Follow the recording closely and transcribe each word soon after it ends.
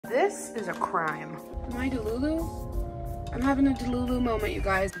this is a crime. Am I Delulu? I'm having a Delulu moment, you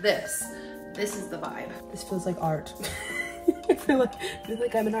guys. This is the vibe. This feels like art. I feel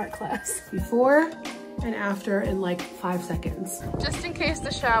like I'm in art class. Before and after in like 5 seconds. Just in case the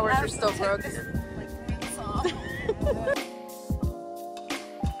showers are still broken.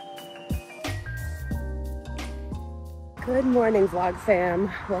 Good morning, vlog fam.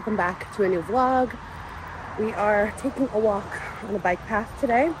 Welcome back to a new vlog. We are taking a walk on a bike path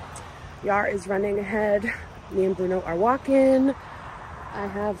today. Yar is running ahead. Me and Bruno are walking. I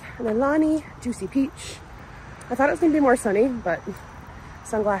have an Alani Juicy Peach. I thought it was gonna be more sunny, but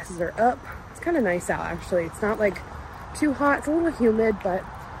sunglasses are up. It's kind of nice out actually. It's not like too hot. It's a little humid, but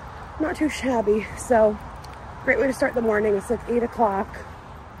not too shabby. So great way to start the morning. It's like 8 o'clock.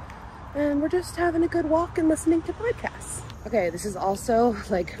 And we're just having a good walk and listening to podcasts. Okay, this is also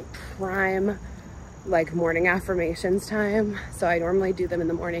like prime like morning affirmations time. So I normally do them in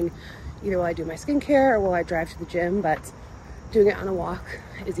the morning, either while I do my skincare or while I drive to the gym, but doing it on a walk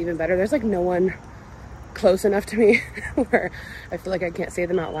is even better. There's like no one close enough to me where I feel like I can't say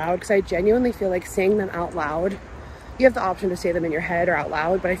them out loud, because I genuinely feel like saying them out loud, you have the option to say them in your head or out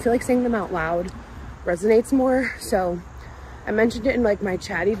loud, but I feel like saying them out loud resonates more. So I mentioned it in like my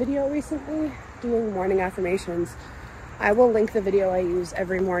chatty video recently, doing morning affirmations. I will link the video I use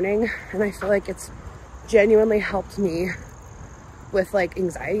every morning, and I feel like it's genuinely helped me with like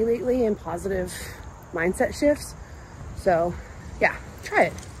anxiety lately and positive mindset shifts. So yeah, try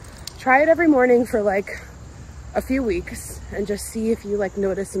it. Try it every morning for like a few weeks and just see if you like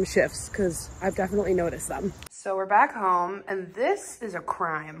notice some shifts, because I've definitely noticed them. So we're back home and this is a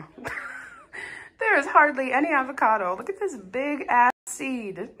crime. There is hardly any avocado. Look at this big ass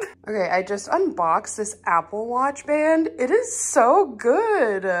seed. Okay, I just unboxed this Apple Watch band. It is so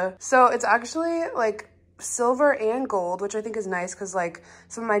good. So it's actually like silver and gold, which I think is nice because like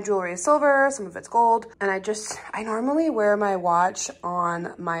some of my jewelry is silver, some of it's gold. And I normally wear my watch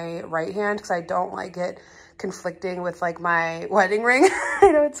on my right hand because I don't like it conflicting with like my wedding ring.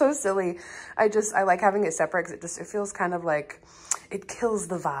 I know it's so silly. I like having it separate because it feels kind of like it kills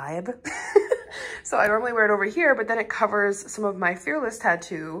the vibe. So I normally wear it over here, but then it covers some of my Fearless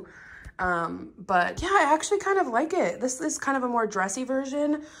tattoo. But yeah, I actually kind of like it. This is kind of a more dressy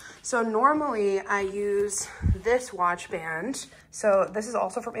version. So normally I use this watch band. So this is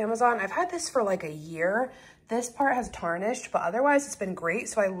also from Amazon. I've had this for like a year. This part has tarnished, but otherwise it's been great.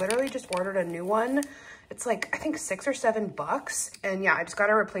 So I literally just ordered a new one. It's like, I think $6 or $7. And yeah, I just got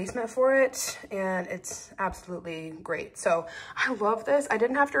a replacement for it and it's absolutely great. So I love this. I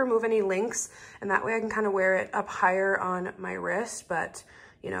didn't have to remove any links, and that way I can kind of wear it up higher on my wrist, but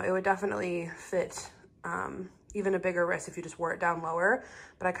you know, it would definitely fit even a bigger wrist if you just wore it down lower.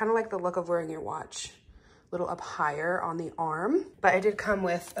 But I kind of like the look of wearing your watch a little up higher on the arm. But it did come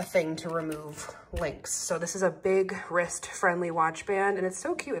with a thing to remove links. So this is a big wrist friendly watch band and it's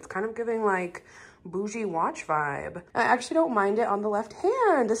so cute. It's kind of giving like bougie watch vibe. I actually don't mind it on the left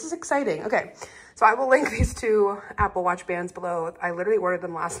hand. This is exciting. Okay, so I will link these two Apple Watch bands below. I literally ordered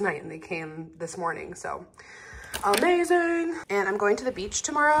them last night and they came this morning, so amazing. And I'm going to the beach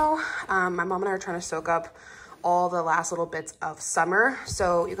tomorrow. My mom and I are trying to soak up all the last little bits of summer.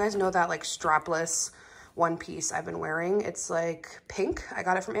 So you guys know that like strapless one piece I've been wearing. It's like pink. I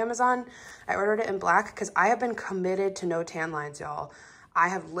got it from Amazon. I ordered it in black because I have been committed to no tan lines, y'all. I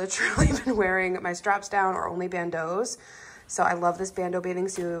have literally been wearing my straps down or only bandeaus. So I love this bandeau bathing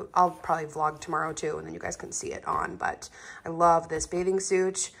suit. I'll probably vlog tomorrow too, and then you guys can see it on, but I love this bathing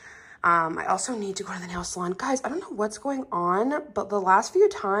suit. I also need to go to the nail salon. Guys, I don't know what's going on, but the last few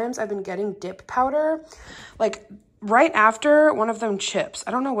times I've been getting dip powder, like right after one of them chips.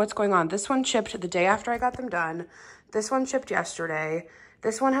 I don't know what's going on. This one chipped the day after I got them done. This one chipped yesterday.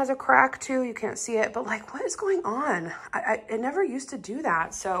 This one has a crack too. You can't see it, but like, what is going on? It never used to do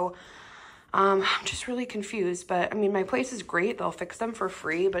that. So I'm just really confused, but I mean, my place is great. They'll fix them for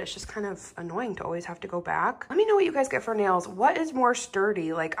free, but it's just kind of annoying to always have to go back. Let me know what you guys get for nails. What is more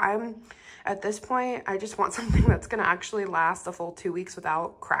sturdy? Like at this point, I just want something that's gonna actually last a full 2 weeks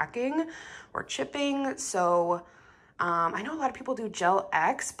without cracking or chipping. So I know a lot of people do Gel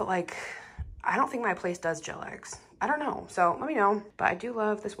X, but like, I don't think my place does Gel X. I don't know, so let me know. But I do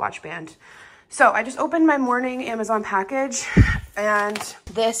love this watch band. So I just opened my morning Amazon package and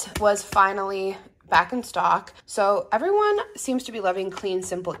this was finally back in stock. So everyone seems to be loving clean,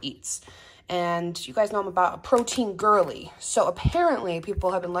 simple eats. And you guys know I'm about a protein girly. So apparently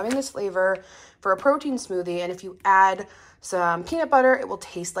people have been loving this flavor for a protein smoothie. And if you add some peanut butter, it will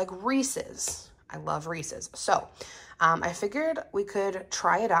taste like Reese's. I love Reese's. So I figured we could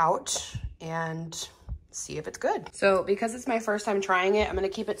try it out and see if it's good. So because it's my first time trying it, I'm gonna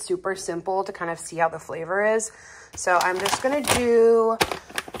keep it super simple to kind of see how the flavor is. So I'm just gonna do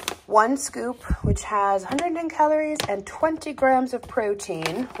 1 scoop, which has 110 calories and 20 grams of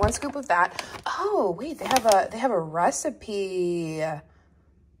protein. 1 scoop of that. Oh, wait, they have a recipe.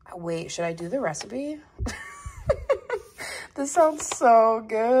 Wait, should I do the recipe? This sounds so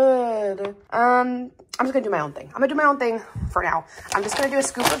good. I'm just gonna do my own thing. I'm gonna do my own thing for now. I'm just gonna do a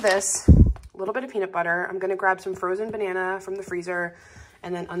scoop of this, a little bit of peanut butter. I'm gonna grab some frozen banana from the freezer,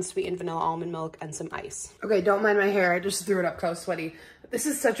 and then unsweetened vanilla almond milk and some ice. Okay, don't mind my hair. I just threw it up because I was sweaty. This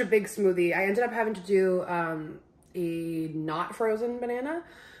is such a big smoothie. I ended up having to do a not frozen banana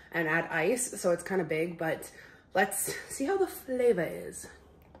and add ice, so it's kind of big, but let's see how the flavor is.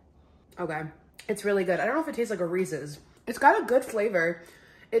 Okay, it's really good. I don't know if it tastes like a Reese's. It's got a good flavor.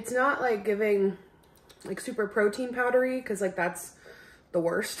 It's not like giving like super protein powdery, because like that's the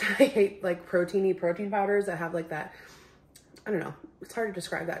worst. I hate like protein powders that have like that, I don't know, it's hard to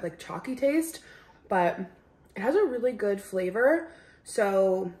describe that, like chalky taste, but it has a really good flavor.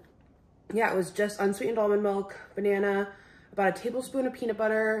 So yeah, it was just unsweetened almond milk, banana, about a tablespoon of peanut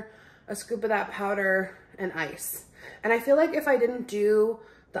butter, a scoop of that powder, and ice. And I feel like if I didn't do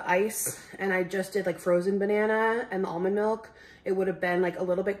the ice and I just did like frozen banana and the almond milk, it would have been like a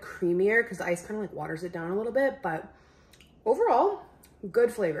little bit creamier because the ice kind of like waters it down a little bit, but overall, good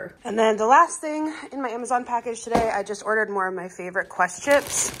flavor. And then the last thing in my Amazon package today, I just ordered more of my favorite Quest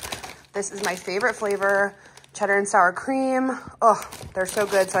chips. This is my favorite flavor, cheddar and sour cream. Oh, they're so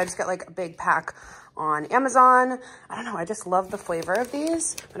good. So I just got like a big pack on Amazon. I don't know, I just love the flavor of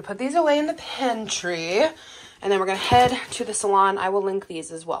these. I'm gonna put these away in the pantry. And then we're gonna head to the salon. I will link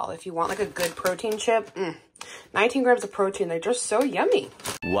these as well. If you want like a good protein chip, 19 grams of protein, they're just so yummy.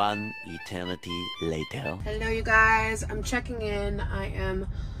 1 eternity later. Hello you guys, I'm checking in. I am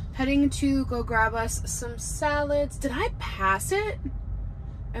heading to go grab us some salads. Did I pass it?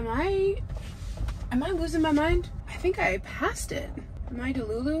 Am I losing my mind? I think I passed it. Am I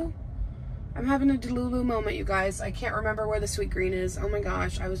Delulu? I'm having a Delulu moment, you guys. I can't remember where the sweet green is. Oh my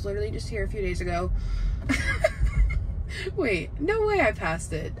gosh, I was literally just here a few days ago. Wait, no way I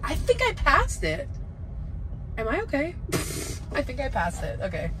passed it. I think I passed it. Am I okay? I think I passed it.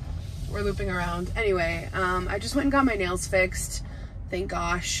 Okay, we're looping around. Anyway, I just went and got my nails fixed. Thank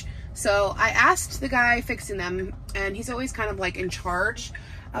gosh. So I asked the guy fixing them, and he's always kind of like in charge.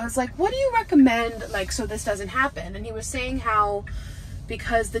 I was like, what do you recommend, like, so this doesn't happen? And he was saying how,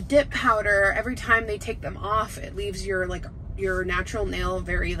 because the dip powder, every time they take them off, it leaves your like your natural nail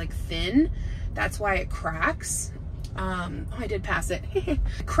very like thin. That's why it cracks. Oh, I did pass it. It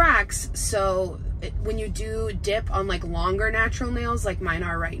cracks, so when you do dip on like longer natural nails like mine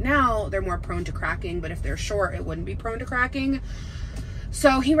are right now, they're more prone to cracking, but if they're short, it wouldn't be prone to cracking.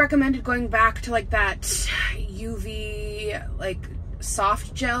 So he recommended going back to like that UV like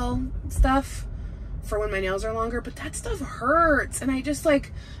soft gel stuff for when my nails are longer, but that stuff hurts, and I just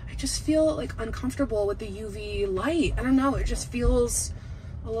feel like uncomfortable with the UV light. I don't know, it just feels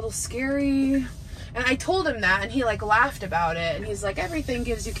a little scary. And I told him that, and he like laughed about it, and he's like, everything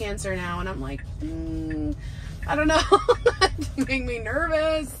gives you cancer now. And I'm like, I don't know. It made me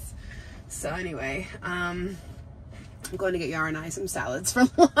nervous. So anyway, I'm going to get Yara and I some salads for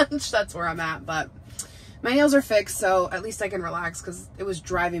lunch. That's where I'm at. But my nails are fixed, so at least I can relax, because it was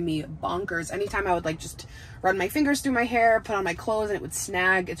driving me bonkers. Anytime I would like just run my fingers through my hair, put on my clothes, and it would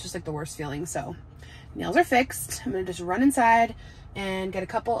snag. It's just like the worst feeling. So nails are fixed. I'm gonna just run inside and get a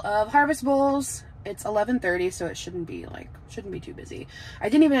couple of harvest bowls. It's 11:30, so it shouldn't be too busy. I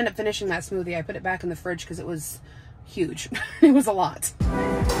didn't even end up finishing that smoothie. I put it back in the fridge because it was huge. It was a lot.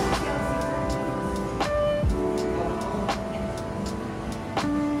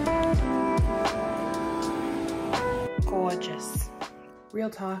 Gorgeous.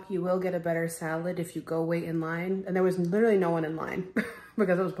 Real talk, you will get a better salad if you go wait in line. And there was literally no one in line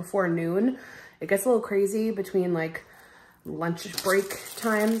because it was before noon. It gets a little crazy between like lunch break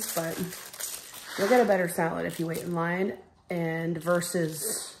times, but you'll get a better salad if you wait in line and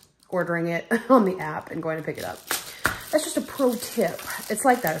versus ordering it on the app and going to pick it up. That's just a pro tip. It's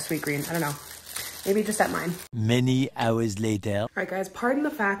like that at Sweet Green. I don't know. Maybe just at mine. Many hours later. All right, guys, pardon the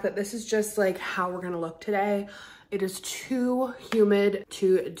fact that this is just like how we're gonna look today. It is too humid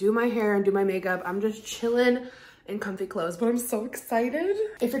to do my hair and do my makeup. I'm just chilling in comfy clothes, but I'm so excited.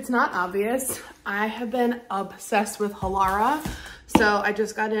 If it's not obvious, I have been obsessed with Halara. So I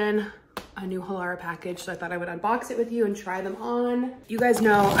just got in a new Halara package, so I thought I would unbox it with you and try them on. You guys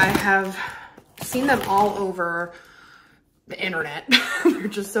know I have seen them all over the internet. They're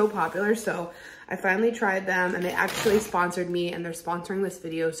just so popular. So I finally tried them and they actually sponsored me and they're sponsoring this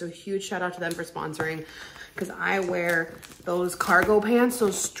video. So huge shout out to them for sponsoring, because I wear those cargo pants,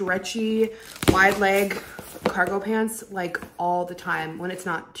 those stretchy wide leg cargo pants like all the time when it's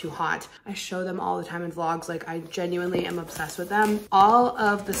not too hot. I show them all the time in vlogs. Like I genuinely am obsessed with them. All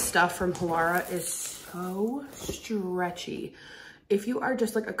of the stuff from Halara is so stretchy. If you are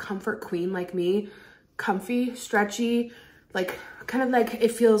just like a comfort queen like me, comfy, stretchy, like kind of like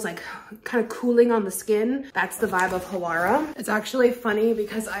it feels like kind of cooling on the skin. That's the vibe of Halara. It's actually funny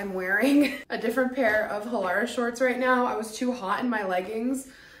because I'm wearing a different pair of Halara shorts right now. I was too hot in my leggings.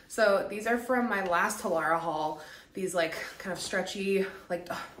 So these are from my last Halara haul. These like kind of stretchy, like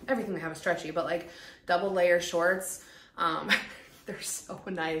everything they have is stretchy, but like double layer shorts. They're so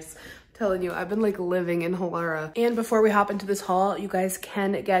nice. Telling you, I've been like living in Halara. And before we hop into this haul, you guys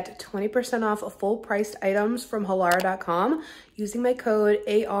can get 20% off of full priced items from halara.com using my code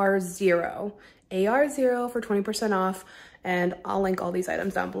AR0. AR0 for 20% off. And I'll link all these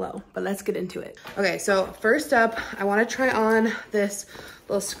items down below, but let's get into it. Okay, so first up, I wanna try on this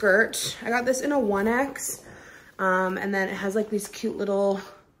little skirt. I got this in a 1X, and then it has like these cute little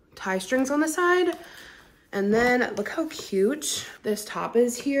tie strings on the side. And then look how cute this top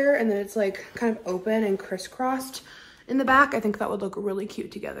is here. And then it's like kind of open and crisscrossed in the back. I think that would look really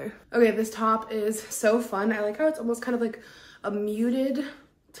cute together. Okay, this top is so fun. I like how it's almost kind of like a muted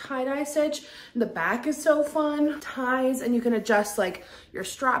tie-dye stitch. And the back is so fun. Ties, and you can adjust like your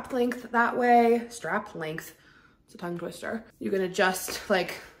strap length that way. Strap length, it's a tongue twister. You can adjust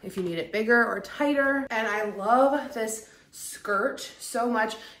like if you need it bigger or tighter. And I love this skirt so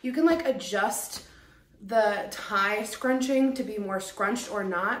much. You can like adjust the tie scrunching to be more scrunched or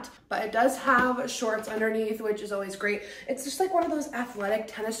not, but it does have shorts underneath, which is always great. It's just like one of those athletic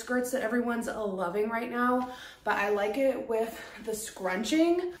tennis skirts that everyone's loving right now, but I like it with the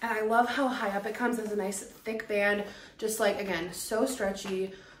scrunching, and I love how high up it comes as a nice thick band, just like, again, so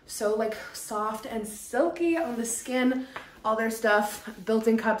stretchy, so like soft and silky on the skin. All their stuff,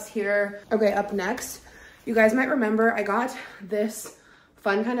 built-in cups here. Okay, up next, you guys might remember I got this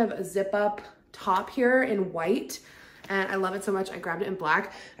fun kind of zip up top here in white, and I love it so much I grabbed it in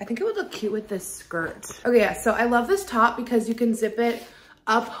black. I think it would look cute with this skirt. Okay, yeah, so I love this top because you can zip it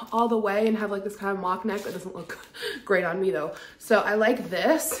up all the way and have like this kind of mock neck. It doesn't look great on me though. So I like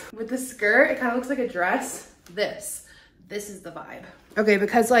this with the skirt. It kind of looks like a dress. This is the vibe. Okay,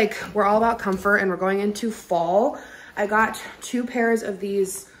 because like we're all about comfort and we're going into fall, I got 2 pairs of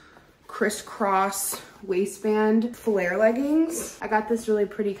these crisscross waistband flare leggings. I got this really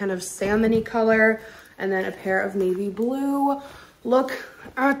pretty kind of salmony color, and then a pair of navy blue. Look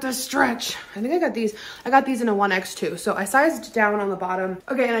at the stretch. I think I got these in a 1X too. So I sized down on the bottom.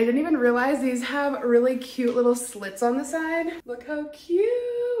 Okay, and I didn't even realize these have really cute little slits on the side. Look how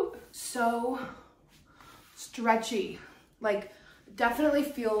cute. So stretchy. Like definitely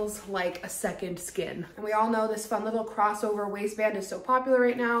feels like a second skin. And we all know this fun little crossover waistband is so popular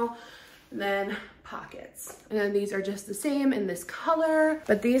right now. And then pockets. And then these are just the same in this color.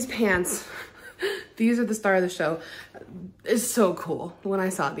 But these pants, these are the star of the show. It's so cool. When I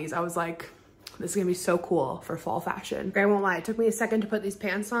saw these, I was like, this is gonna be so cool for fall fashion. I won't lie, it took me a second to put these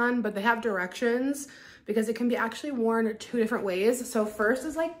pants on, but they have directions because it can be actually worn 2 different ways. So first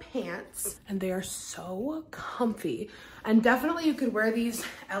is like pants, and they are so comfy. And definitely you could wear these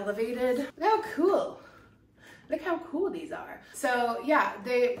elevated. Look how cool. Look how cool these are. So yeah,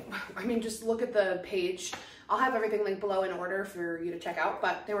 I mean, just look at the page. I'll have everything linked below in order for you to check out,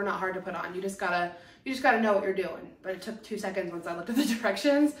 but they were not hard to put on. You just gotta know what you're doing. But it took 2 seconds once I looked at the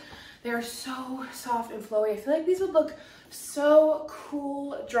directions. They are so soft and flowy. I feel like these would look so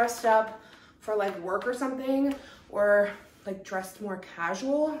cool dressed up for like work or something, or like dressed more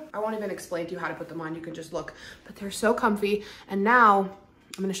casual. I won't even explain to you how to put them on. You can just look, but they're so comfy. And now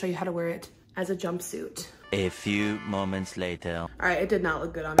I'm gonna show you how to wear it as a jumpsuit. A few moments later. All right, it did not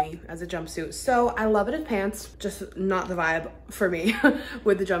look good on me as a jumpsuit. So I love it as pants, just not the vibe for me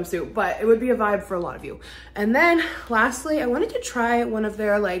with the jumpsuit, but it would be a vibe for a lot of you. And then lastly, I wanted to try one of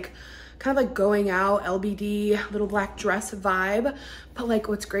their like, kind of like going out LBD little black dress vibe. But like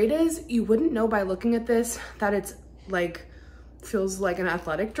what's great is you wouldn't know by looking at this that it's like, feels like an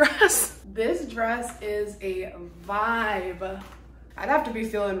athletic dress. This dress is a vibe. I'd have to be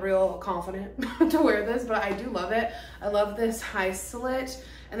feeling real confident to wear this, but I do love it. I love this high slit,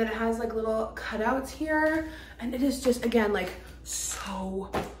 and then it has like little cutouts here, and it is just, again, like so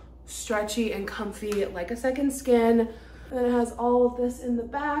stretchy and comfy, like a second skin. And then it has all of this in the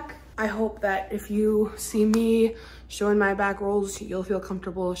back. I hope that if you see me showing my back rolls, you'll feel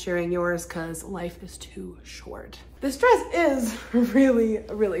comfortable sharing yours because life is too short. This dress is really,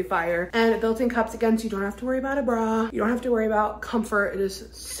 really fire. And built-in cups again, so you don't have to worry about a bra. You don't have to worry about comfort. It is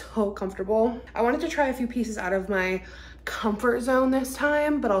so comfortable. I wanted to try a few pieces out of my comfort zone this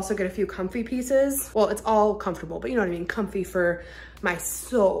time, but also get a few comfy pieces. Well, it's all comfortable, but you know what I mean, comfy for my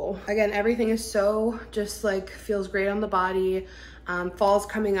soul. Again, everything is so just like feels great on the body. Fall's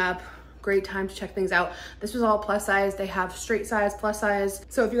coming up. Great time to check things out. This was all plus size. They have straight size, plus size.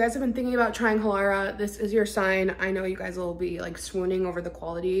 So if you guys have been thinking about trying Halara, this is your sign. I know you guys will be like swooning over the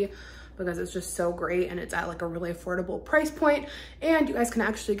quality because it's just so great and it's at like a really affordable price point. And you guys can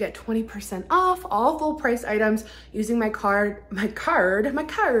actually get 20% off all full price items using my code,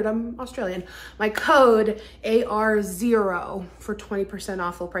 I'm Australian, my code AR0 for 20%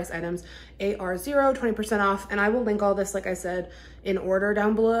 off full price items. AR0, 20% off. And I will link all this, like I said, in order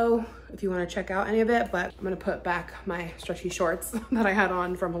down below if you want to check out any of it, but I'm gonna put back my stretchy shorts that I had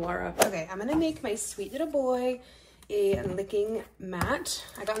on from Halara. Okay, I'm gonna make my sweet little boy a licking mat.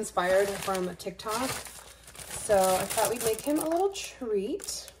 I got inspired from TikTok, so I thought we'd make him a little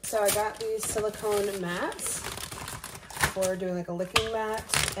treat. So I got these silicone mats for doing like a licking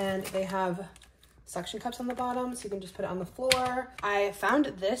mat, and they have suction cups on the bottom, so you can just put it on the floor. I found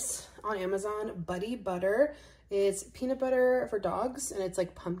this on Amazon, Buddy Butter. It's peanut butter for dogs, and it's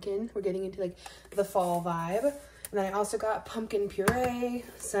like pumpkin. We're getting into like the fall vibe. And then I also got pumpkin puree,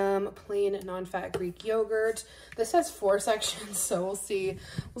 some plain non-fat Greek yogurt. This has 4 sections, so we'll see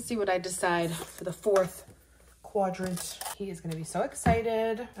what I decide for the 4th quadrant. He is gonna be so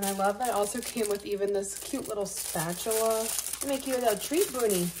excited. And I love that it also came with even this cute little spatula to make you a little treat,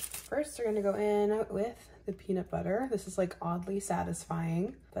 Booney. First, we're gonna go in with the peanut butter. This is like oddly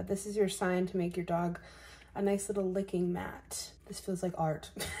satisfying, but this is your sign to make your dog a nice little licking mat. This feels like art.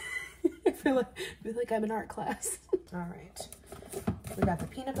 I feel like I'm in art class. All right, we got the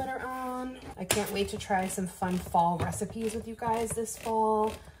peanut butter on. I can't wait to try some fun fall recipes with you guys this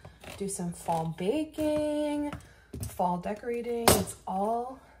fall. Do some fall baking, fall decorating. It's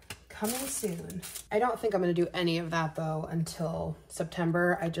all coming soon. I don't think I'm gonna do any of that though until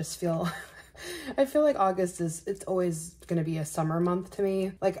September. I just feel I feel like August it's always gonna be a summer month to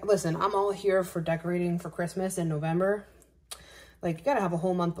me. Like, listen, I'm all here for decorating for Christmas in November. Like, you gotta have a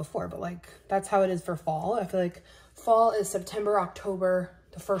whole month before, but like, that's how it is for fall. I feel like fall is September, October,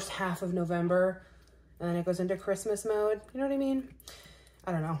 the first half of November, and then it goes into Christmas mode. You know what I mean?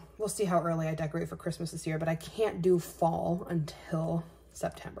 I don't know. We'll see how early I decorate for Christmas this year, but I can't do fall until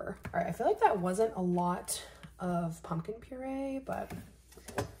September. All right, I feel like that wasn't a lot of pumpkin puree, but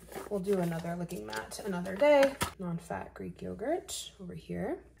we'll do another licking mat another day. Non-fat Greek yogurt over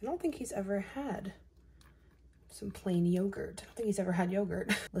here. I don't think he's ever had some plain yogurt. I don't think he's ever had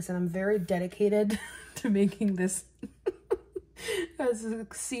yogurt. Listen, I'm very dedicated to making this as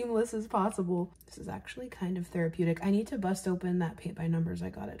seamless as possible. This is actually kind of therapeutic. I need to bust open that paint by numbers I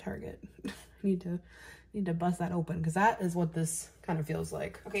got at Target. I need to bust that open because that is what this kind of feels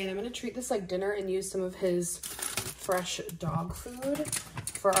like. Okay, and I'm gonna treat this like dinner and use some of his fresh dog food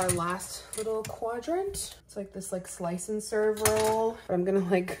for our last little quadrant. It's like this like slice and serve roll. But I'm gonna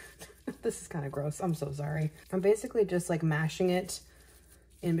like, this is kind of gross. I'm so sorry. I'm basically just like mashing it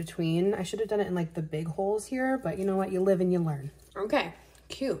in between. I should have done it in like the big holes here, but you know what? You live and you learn. Okay,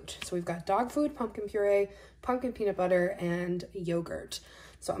 cute. So we've got dog food, pumpkin puree, pumpkin peanut butter, and yogurt.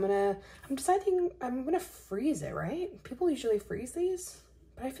 So I'm deciding I'm gonna freeze it, right? People usually freeze these,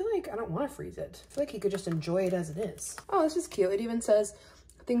 but I feel like I don't want to freeze it. I feel like you could just enjoy it as it is. Oh, this is cute. It even says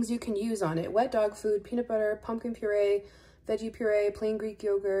things you can use on it. Wet dog food, peanut butter, pumpkin puree, veggie puree, plain Greek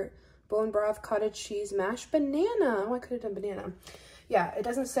yogurt, bone broth, cottage cheese, mashed banana. Oh, I could have done banana. Yeah, it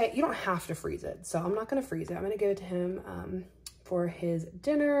doesn't say, you don't have to freeze it. So I'm not gonna freeze it. I'm gonna give it to him for his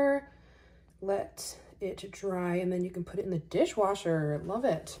dinner. Let it dry, and then you can put it in the dishwasher. Love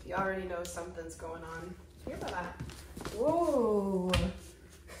it. You already know something's going on. Hear about that? Whoa.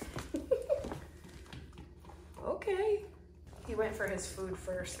 Okay. He went for his food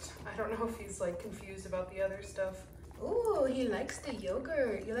first. I don't know if he's like confused about the other stuff. Oh, he likes the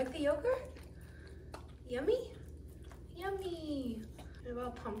yogurt. You like the yogurt? Yummy? Yummy. What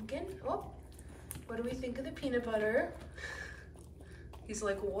about pumpkin? Oh, what do we think of the peanut butter? He's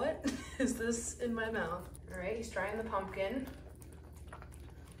like, what is this in my mouth? All right, he's trying the pumpkin.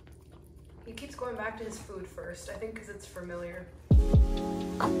 He keeps going back to his food first, I think because it's familiar.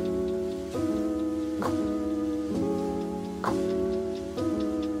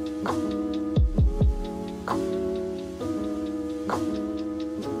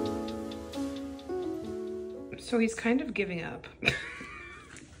 So he's kind of giving up.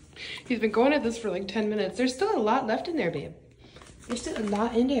 He's been going at this for like 10 minutes. There's still a lot left in there, babe. There's still a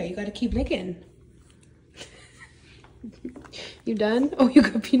lot in there. You gotta keep licking. You done? Oh, you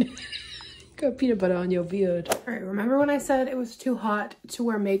got peanut. Got peanut butter on your beard. All right, remember when I said it was too hot to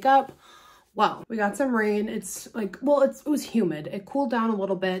wear makeup? Well, we got some rain. It's like, well, it was humid. It cooled down a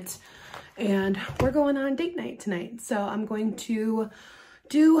little bit and we're going on date night tonight. So I'm going to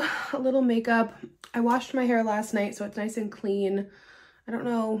do a little makeup. I washed my hair last night, so it's nice and clean. I don't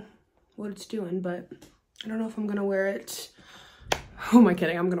know what it's doing, but I don't know if I'm gonna wear it. Who am I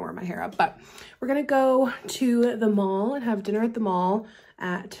kidding? I'm gonna wear my hair up, but we're gonna go to the mall and have dinner at the mall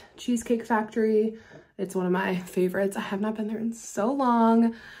at Cheesecake Factory. It's one of my favorites. I have not been there in so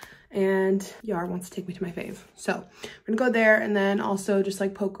long and Yar wants to take me to my fave. So we're gonna go there and then also just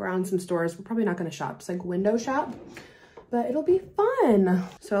like poke around some stores. We're probably not gonna shop, just like window shop, but it'll be fun.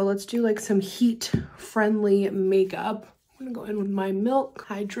 So let's do like some heat friendly makeup. I'm gonna go in with my Milk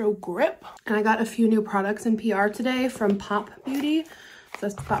Hydro Grip. And I got a few new products in PR today from Pop Beauty. So I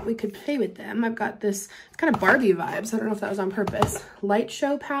thought we could play with them. I've got this kind of Barbie vibes. I don't know if that was on purpose. Light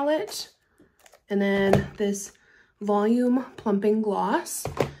Show palette. And then this Volume Plumping Gloss.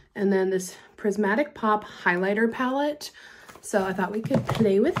 And then this Prismatic Pop highlighter palette. So I thought we could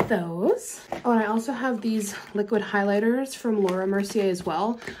play with those. Oh, and I also have these liquid highlighters from Laura Mercier as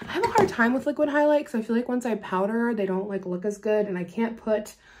well. I have a hard time with liquid highlight because I feel like once I powder, they don't like look as good. And I can't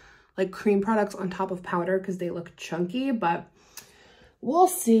put like cream products on top of powder because they look chunky, but we'll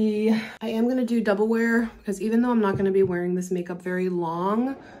see. I am gonna do double wear because even though I'm not gonna be wearing this makeup very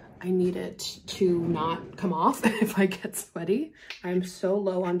long, I need it to not come off if I get sweaty. I'm so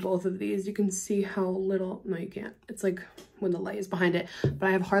low on both of these. You can see how little, no you can't. It's like when the light is behind it, but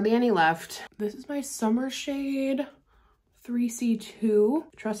I have hardly any left. This is my summer shade 3C2.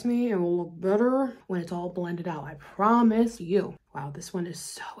 Trust me, it will look better when it's all blended out. I promise you. Wow, this one is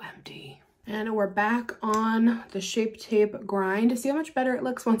so empty. And we're back on the Shape Tape grind. See how much better it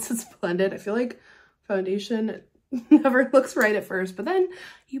looks once it's blended. I feel like foundation never looks right at first, but then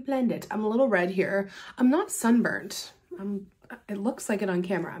you blend it. I'm a little red here. I'm not sunburnt. It looks like it on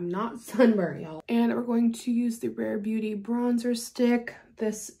camera. I'm not sunburnt, y'all. And we're going to use the Rare Beauty bronzer stick.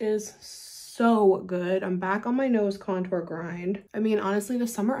 This is so good. I'm back on my nose contour grind. I mean, honestly,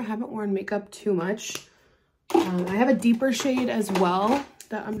 this summer I haven't worn makeup too much. I have a deeper shade as well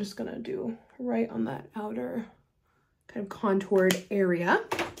that I'm just gonna do right on that outer kind of contoured area.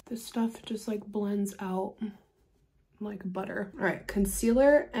 This stuff just like blends out like butter. All right,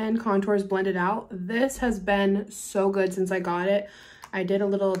 concealer and contours blended out. This has been so good since I got it. I did a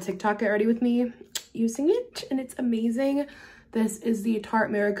little TikTok get ready with me using it and it's amazing. This is the Tarte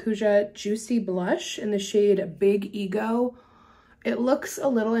Maracuja Juicy Blush in the shade Big Ego. It looks a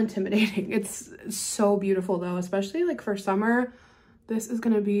little intimidating. It's so beautiful though, especially like for summer. This is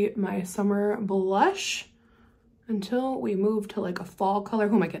gonna be my summer blush until we move to like a fall color.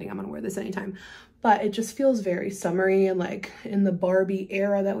 Who am I kidding? I'm gonna wear this anytime. But it just feels very summery and like in the Barbie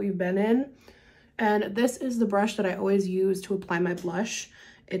era that we've been in. And this is the brush that I always use to apply my blush.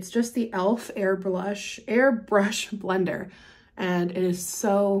 It's just the e.l.f. Airbrush Blender. And it is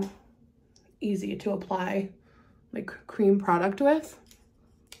so easy to apply like cream product with.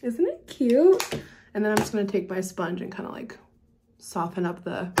 Isn't it cute? And then I'm just gonna take my sponge and kind of like soften up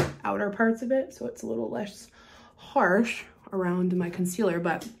the outer parts of it so it's a little less harsh around my concealer,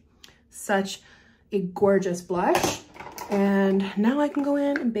 but such a gorgeous blush. And now I can go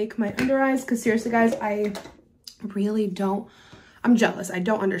in and bake my under eyes because seriously guys, I'm jealous. I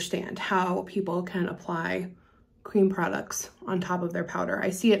don't understand how people can apply cream products on top of their powder. I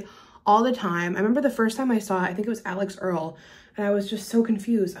see it all the time. I remember the first time I saw it, I think it was Alex Earl, and I was just so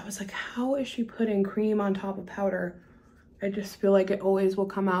confused. I was like, how is she putting cream on top of powder? I just feel like it always will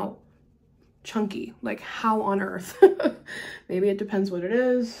come out chunky. Like how on earth? Maybe it depends what it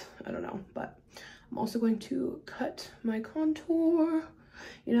is. I don't know, but I'm also going to cut my contour.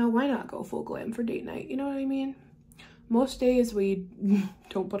 You know, why not go full glam for date night? You know what I mean? Most days we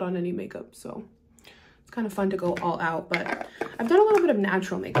don't put on any makeup, so it's kind of fun to go all out. But I've done a little bit of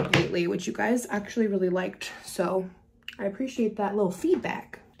natural makeup lately, which you guys actually really liked. So I appreciate that little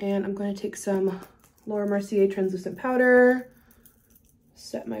feedback. And I'm going to take some Laura Mercier translucent powder,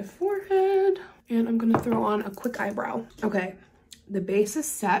 set my forehead, and I'm going to throw on a quick eyebrow. Okay, the base is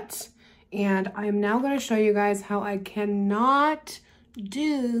set. And I am now going to show you guys how I cannot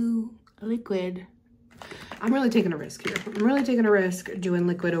do liquid. I'm really taking a risk here. I'm really taking a risk doing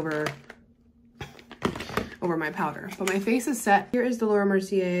liquid over my powder. But my face is set. Here is the Laura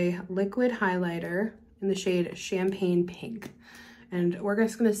Mercier liquid highlighter in the shade Champagne Pink. And we're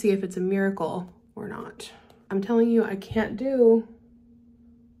just going to see if it's a miracle or not. I'm telling you, I can't do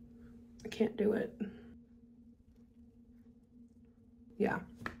can't do it. Yeah.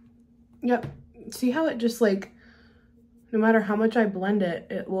 Yep. See how it just like, no matter how much I blend it,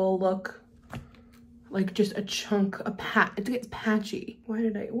 it will look like just a chunk, it gets patchy. Why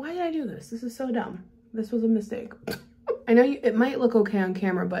did I do this? This is so dumb. This was a mistake. I know it might look okay on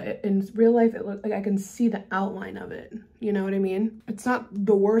camera, but in real life, it looks like I can see the outline of it. You know what I mean? It's not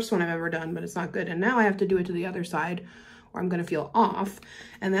the worst one I've ever done, but it's not good. And now I have to do it to the other side where I'm gonna feel off.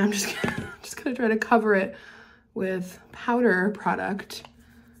 And then I'm just gonna try to cover it with powder product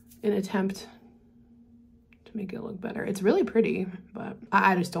in an attempt to make it look better. It's really pretty, but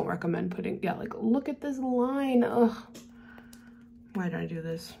I just don't recommend putting, yeah, like look at this line. Ugh. Why did I do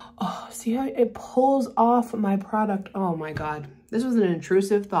this? Oh, see how it pulls off my product. Oh my God. This was an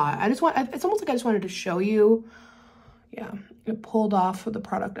intrusive thought. it's almost like I just wanted to show you. Yeah, it pulled off the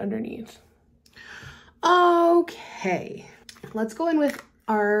product underneath. Okay, let's go in with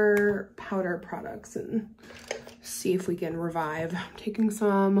our powder products and see if we can revive. I'm taking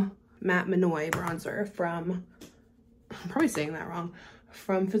some Matte Minoy bronzer from, I'm probably saying that wrong,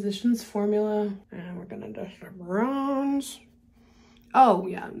 from Physicians Formula. And we're gonna dust our bronze. Oh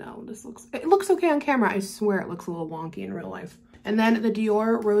yeah, no, it looks okay on camera. I swear it looks a little wonky in real life. And then the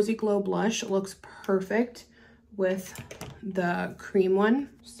Dior Rosy Glow Blush looks perfect with the cream one.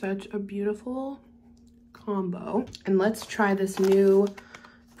 Such a beautiful combo. And let's try this new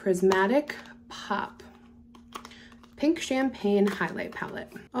Prismatic Pop Pink Champagne Highlight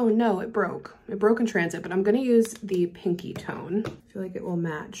Palette. Oh no, it broke. It broke in transit, but I'm gonna use the pinky tone. I feel like it will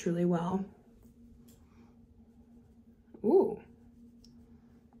match really well. Ooh.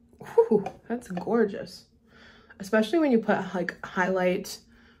 Ooh, that's gorgeous. Especially when you put like highlight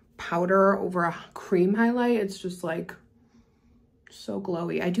powder over a cream highlight, it's just like so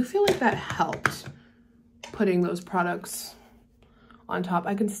glowy. I do feel like that helped putting those products on top.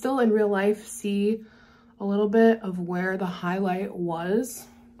 I can still in real life see a little bit of where the highlight was,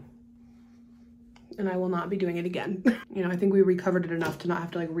 and I will not be doing it again. You know, I think we recovered it enough to not have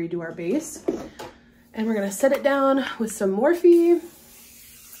to like redo our base. And we're gonna set it down with some Morphe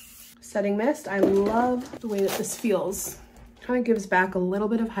setting mist. I love the way that this feels. Kind of gives back a little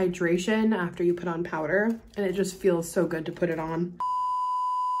bit of hydration after you put on powder, and it just feels so good to put it on.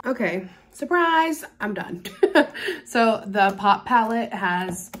 Okay, surprise, I'm done. So the Pop palette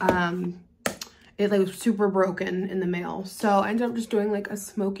has, it like was super broken in the mail. So I ended up just doing like a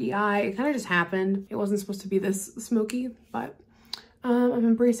smoky eye. It kind of just happened. It wasn't supposed to be this smoky, but I'm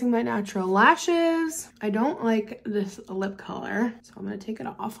embracing my natural lashes. I don't like this lip color, so I'm gonna take it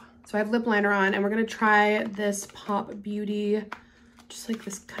off. So I have lip liner on, and we're gonna try this Pop Beauty, just like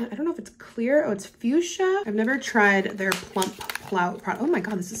this kind of, I don't know if it's clear. Oh, it's fuchsia. I've never tried their Plump Clout product. Oh my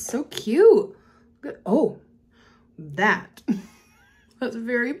God, this is so cute. Good. Oh, that. That's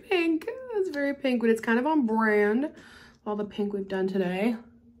very pink. That's very pink, but it's kind of on brand. All the pink we've done today.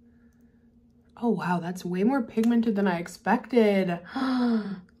 Oh wow, that's way more pigmented than I expected.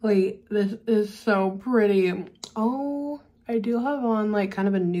 Wait, this is so pretty. Oh, I do have on like kind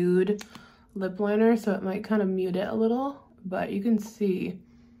of a nude lip liner, so it might kind of mute it a little, but you can see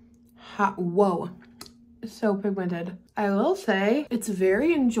how, whoa, it's so pigmented. I will say it's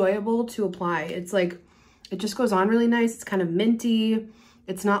very enjoyable to apply. It's like, it just goes on really nice. It's kind of minty.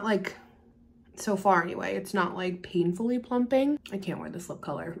 It's not like, so far anyway, it's not like painfully plumping. I can't wear this lip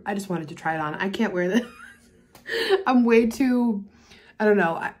color. I just wanted to try it on. I can't wear this. I'm way too, I don't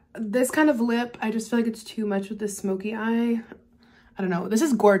know. This kind of lip, I just feel like it's too much with this smoky eye. I don't know. This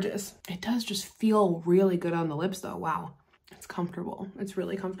is gorgeous. It does just feel really good on the lips though. Wow. It's comfortable. It's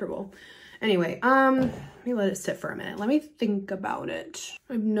really comfortable. Anyway, let me let it sit for a minute. Let me think about it.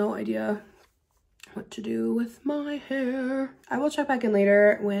 I have no idea what to do with my hair. I will check back in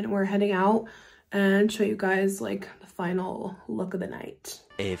later when we're heading out and show you guys like the final look of the night.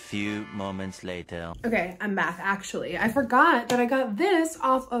 A few moments later. Okay, I'm back actually. I forgot that I got this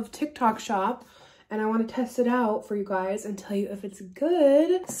off of TikTok shop, and I want to test it out for you guys and tell you if it's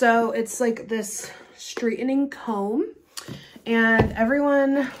good. So it's like this straightening comb, and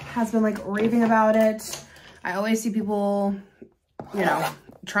everyone has been like raving about it. I always see people, you know,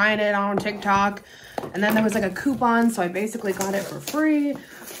 trying it on TikTok, and then there was like a coupon, so I basically got it for free.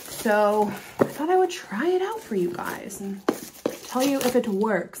 So I thought I would try it out for you guys and tell you if it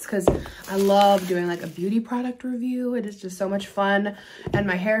works, because I love doing like a beauty product review. It is just so much fun, and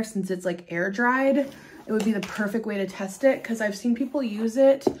my hair, since it's like air dried, it would be the perfect way to test it, because I've seen people use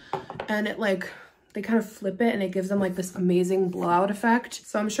it and it like, they kind of flip it and it gives them like this amazing blowout effect.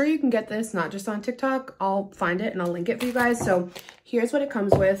 So I'm sure you can get this not just on TikTok. I'll find it and I'll link it for you guys. So here's what it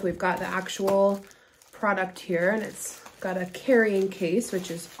comes with. We've got the actual product here, and it's got a carrying case, which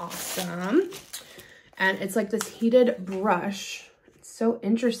is awesome. And it's like this heated brush. It's so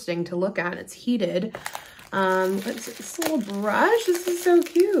interesting to look at. It's heated. It's this little brush. This is so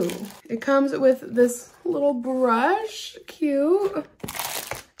cute. It comes with this little brush, cute.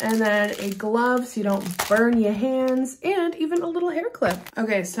 And then a glove so you don't burn your hands, and even a little hair clip.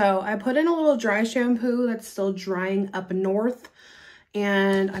 Okay, so I put in a little dry shampoo that's still drying up north,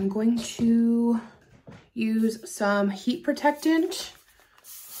 and I'm going to use some heat protectant.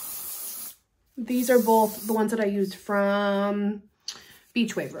 These are both the ones that I used from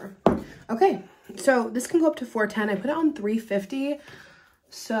Beach Waver. Okay, so this can go up to 410. I put it on 350.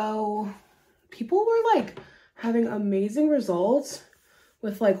 So people were like having amazing results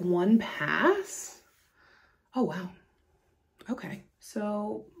with like one pass. Oh, wow. Okay,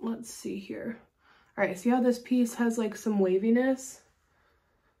 so let's see here. All right, see how this piece has like some waviness?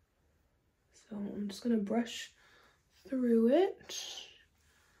 So I'm just gonna brush through it.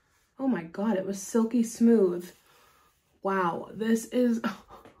 Oh my God, it was silky smooth. Wow, this is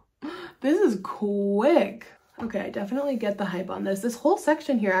quick. Okay, I definitely get the hype on this. This whole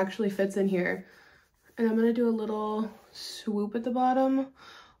section here actually fits in here. And I'm gonna do a little swoop at the bottom.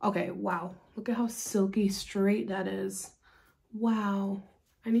 Okay, wow. Look at how silky straight that is. Wow.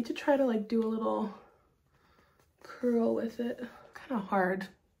 I need to try to like do a little curl with it. Kind of hard.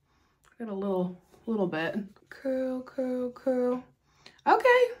 I got a little bit. Curl, curl, curl.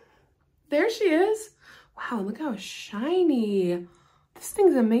 Okay, there she is. Wow, look how shiny. This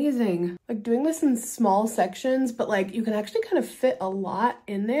thing's amazing. Like doing this in small sections, but like you can actually kind of fit a lot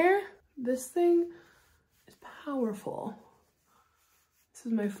in there. This thing is powerful. This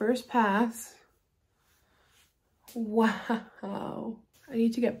is my first pass. Wow. I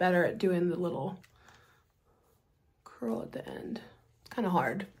need to get better at doing the little curl at the end. It's kind of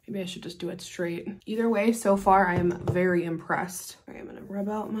hard. Maybe I should just do it straight. Either way, so far I am very impressed. All right, I'm gonna rub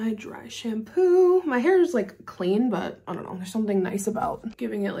out my dry shampoo. My hair is like clean, but I don't know, there's something nice about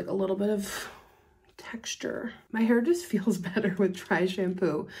giving it like a little bit of texture. My hair just feels better with dry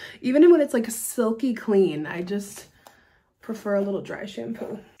shampoo. Even when it's like silky clean, I just prefer a little dry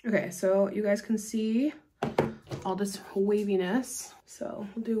shampoo. Okay, so you guys can see all this waviness. So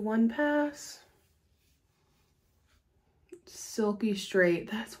we'll do one pass. Silky straight.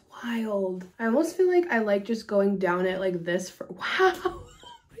 That's wild. I almost feel like I like just going down it like this for, wow. Oh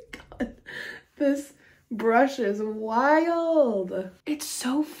my God. This brush is wild. It's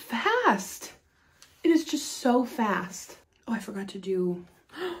so fast. It is just so fast. Oh, I forgot to do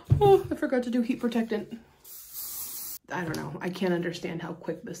heat protectant. I don't know. I can't understand how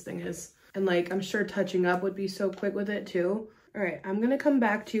quick this thing is. And like, I'm sure touching up would be so quick with it too. All right, I'm gonna come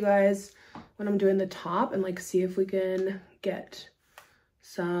back to you guys when I'm doing the top and like see if we can get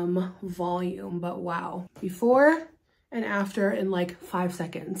some volume, but wow. Before and after in like 5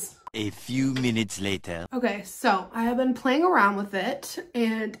 seconds. A few minutes later. Okay, so I have been playing around with it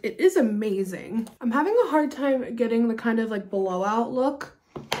and it is amazing. I'm having a hard time getting the kind of like blowout look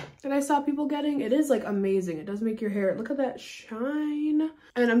that I saw people getting. It is like amazing. It does make your hair, look at that shine.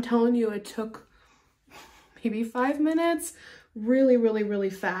 And I'm telling you, it took maybe 5 minutes. Really, really, really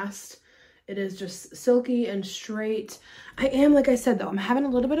fast. It is just silky and straight. I am, like I said though, I'm having a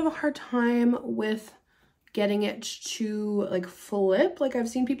little bit of a hard time with getting it to like flip like I've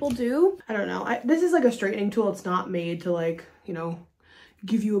seen people do. I don't know. This is like a straightening tool. It's not made to like, you know,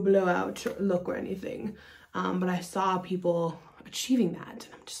 give you a blowout look or anything. But I saw people achieving that.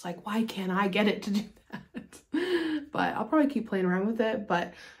 And I'm just like, why can't I get it to do that? But I'll probably keep playing around with it.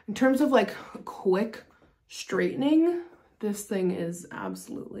 But in terms of like quick straightening, this thing is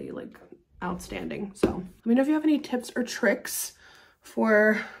absolutely like outstanding. So let me know if you have any tips or tricks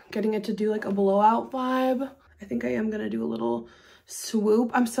for getting it to do like a blowout vibe. I think I am gonna do a little swoop.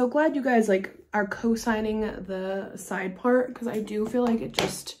 I'm so glad you guys like are co-signing the side part, because I do feel like it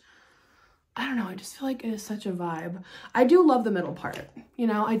just, I don't know, I just feel like it is such a vibe. I do love the middle part, you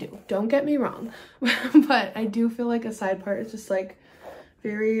know, I do, don't get me wrong. But I do feel like a side part is just like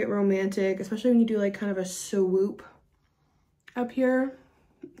very romantic, especially when you do like kind of a swoop up here.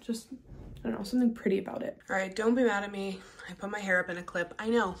 Just, I don't know, something pretty about it. All right, don't be mad at me. I put my hair up in a clip. I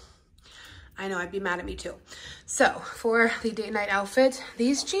know, I'd be mad at me too. So for the date night outfit,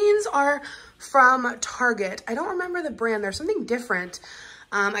 these jeans are from Target. I don't remember the brand. There's something different.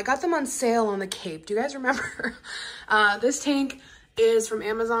 I got them on sale on the Cape. Do you guys remember? This tank is from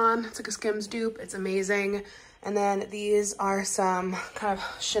Amazon. It's like a Skims dupe. It's amazing. And then these are some kind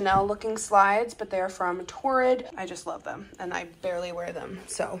of Chanel looking slides, but they're from Torrid. I just love them and I barely wear them.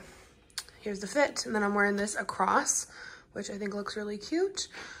 So here's the fit. And then I'm wearing this across, which I think looks really cute.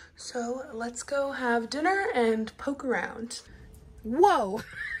 So let's go have dinner and poke around. Whoa!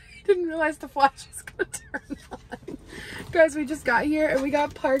 I didn't realize the flash was gonna turn on. Guys, we just got here and we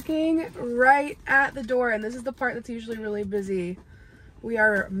got parking right at the door, and this is the part that's usually really busy. We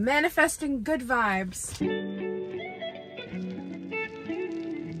are manifesting good vibes.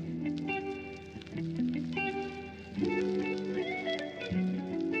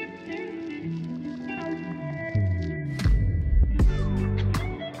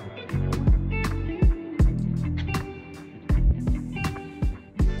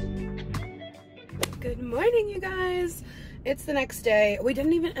 Good morning, you guys. It's the next day. We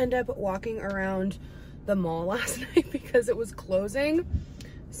didn't even end up walking around the mall last night because it was closing.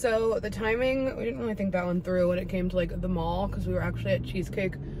 So the timing, we didn't really think that one through when it came to like the mall, because we were actually at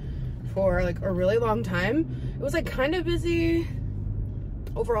Cheesecake for like a really long time. It was like kind of busy.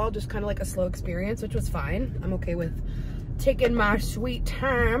 Overall, just kind of like a slow experience, which was fine. I'm okay with taking my sweet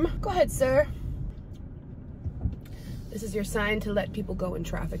time. Go ahead, sir. This is your sign to let people go in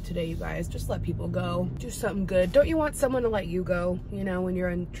traffic today, you guys. Just let people go. Do something good. Don't you want someone to let you go, you know, when you're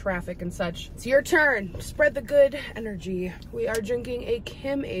in traffic and such? It's your turn. Spread the good energy. We are drinking a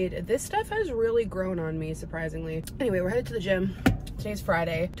Kim-Aid. This stuff has really grown on me, surprisingly. Anyway, we're headed to the gym. Today's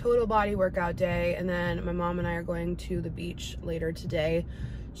Friday. Total body workout day. And then my mom and I are going to the beach later today.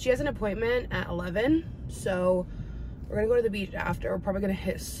 She has an appointment at 11. So we're gonna go to the beach after. We're probably gonna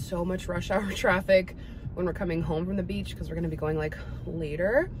hit so much rush hour traffic when we're coming home from the beach, because we're gonna be going like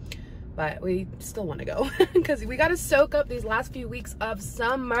later, but we still want to go because we got to soak up these last few weeks of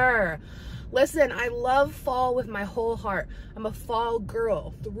summer. Listen, I love fall with my whole heart. I'm a fall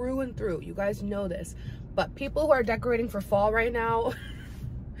girl through and through. You guys know this, but people who are decorating for fall right now,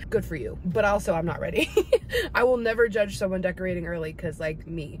 good for you, but also I'm not ready. I will never judge someone decorating early, because like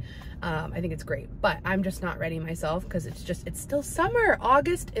me, I think it's great, but I'm just not ready myself, because it's still summer.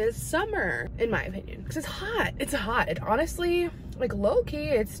 August is summer, in my opinion, because it's hot. It's hot. It honestly, like low-key,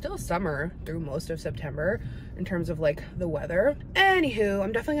 it's still summer through most of September in terms of like the weather. Anywho,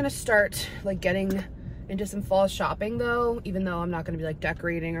 I'm definitely gonna start like getting into some fall shopping though, even though I'm not gonna be like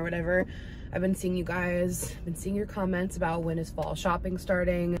decorating or whatever. I've been seeing you guys, been seeing your comments about when is fall shopping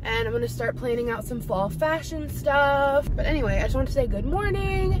starting, and I'm gonna start planning out some fall fashion stuff. But anyway, I just wanted to say good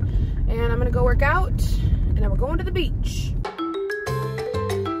morning, and I'm gonna go work out, and then we're going to the beach.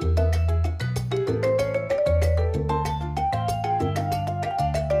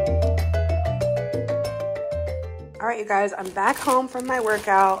 All right, you guys, I'm back home from my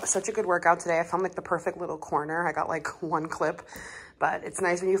workout. Such a good workout today. I found like the perfect little corner. I got like one clip, but it's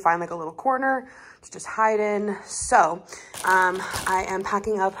nice when you find like a little corner to just hide in. So I am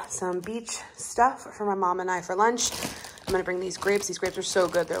packing up some beach stuff for my mom and I for lunch. I'm gonna bring these grapes. These grapes are so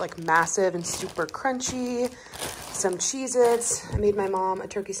good. They're like massive and super crunchy. Some Cheez-Its. I made my mom a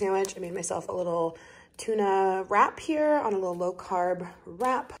turkey sandwich. I made myself a little tuna wrap here on a little low carb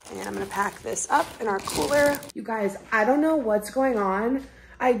wrap. And I'm gonna pack this up in our cooler. You guys, I don't know what's going on.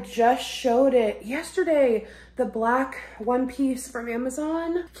 I just showed it yesterday, the black one piece from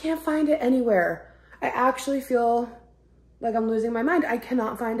Amazon. Can't find it anywhere. I actually feel like I'm losing my mind. I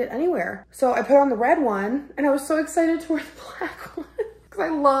cannot find it anywhere. So I put on the red one, and I was so excited to wear the black one because I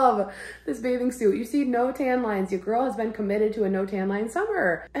love this bathing suit. You see no tan lines. Your girl has been committed to a no tan line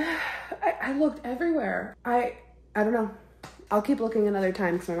summer. I looked everywhere. I don't know. I'll keep looking another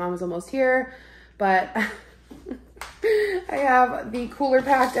time because my mom is almost here, but I have the cooler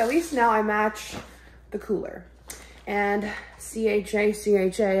packed. At least now I match the cooler. And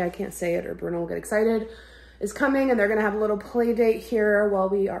CHA, I can't say it or Bruno will get excited, is coming, and they're gonna have a little play date here while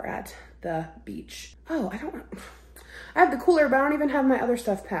we are at the beach. Oh, I have the cooler, but I don't even have my other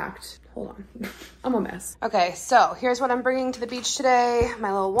stuff packed. Hold on, I'm a mess. Okay, so here's what I'm bringing to the beach today.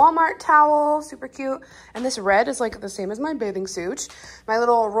 My little Walmart towel, super cute. And this red is like the same as my bathing suit. My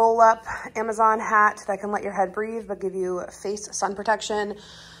little roll up Amazon hat that can let your head breathe, but give you face sun protection.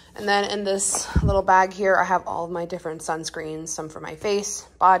 And then in this little bag here, I have all of my different sunscreens, some for my face,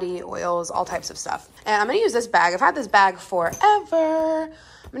 body, oils, all types of stuff. And I'm gonna use this bag. I've had this bag forever.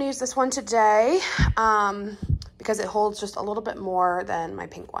 I'm gonna use this one today because it holds just a little bit more than my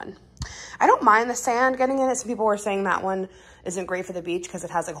pink one. I don't mind the sand getting in it. Some people were saying that one isn't great for the beach because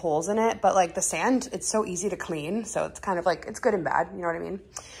it has like holes in it, but like the sand, it's so easy to clean. So it's kind of like, it's good and bad, you know what I mean?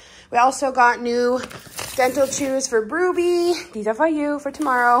 We also got new dental chews for Brooby. These are for you for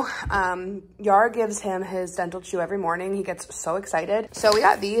tomorrow. Yar gives him his dental chew every morning. He gets so excited. So we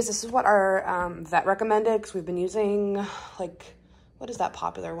got these. This is what our vet recommended because we've been using like, what is that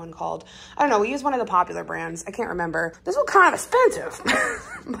popular one called? I don't know. We use one of the popular brands. I can't remember. This was kind of expensive,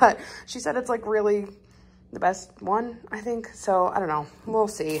 but she said it's like really the best one, I think. So I don't know, we'll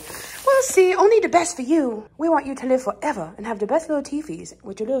see. We'll see, only the best for you. We want you to live forever and have the best little teefies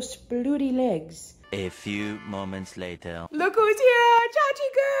with your little splooty legs. A few moments later. Look who's here, Chachi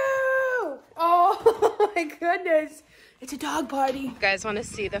girl! Oh my goodness. It's a dog party. You guys want to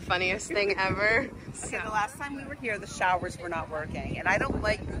see the funniest thing ever? Okay, the last time we were here, the showers were not working. And I don't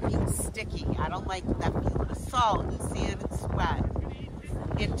like being sticky. I don't like that feeling of salt and sand and sweat.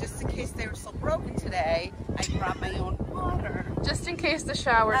 And just in case they were still broken today, I brought my own water. Just in case the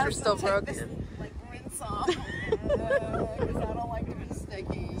showers are still broken. This, like, rinse off. Because I don't like to be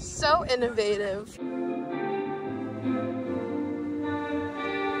sticky. So innovative.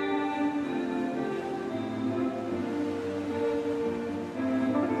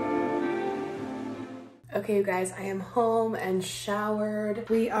 Okay, you guys, I am home and showered.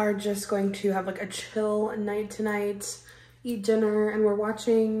 We are just going to have like a chill night tonight, eat dinner, and we're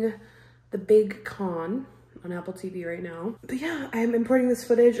watching The Big Con on Apple TV right now. But yeah, I am importing this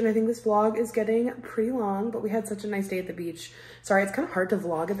footage and I think this vlog is getting pretty long, but we had such a nice day at the beach. Sorry, it's kind of hard to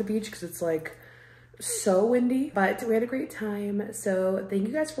vlog at the beach because it's like so windy, but we had a great time. So thank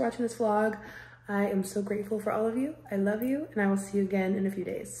you guys for watching this vlog. I am so grateful for all of you. I love you, and I will see you again in a few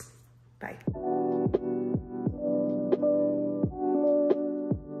days. Bye.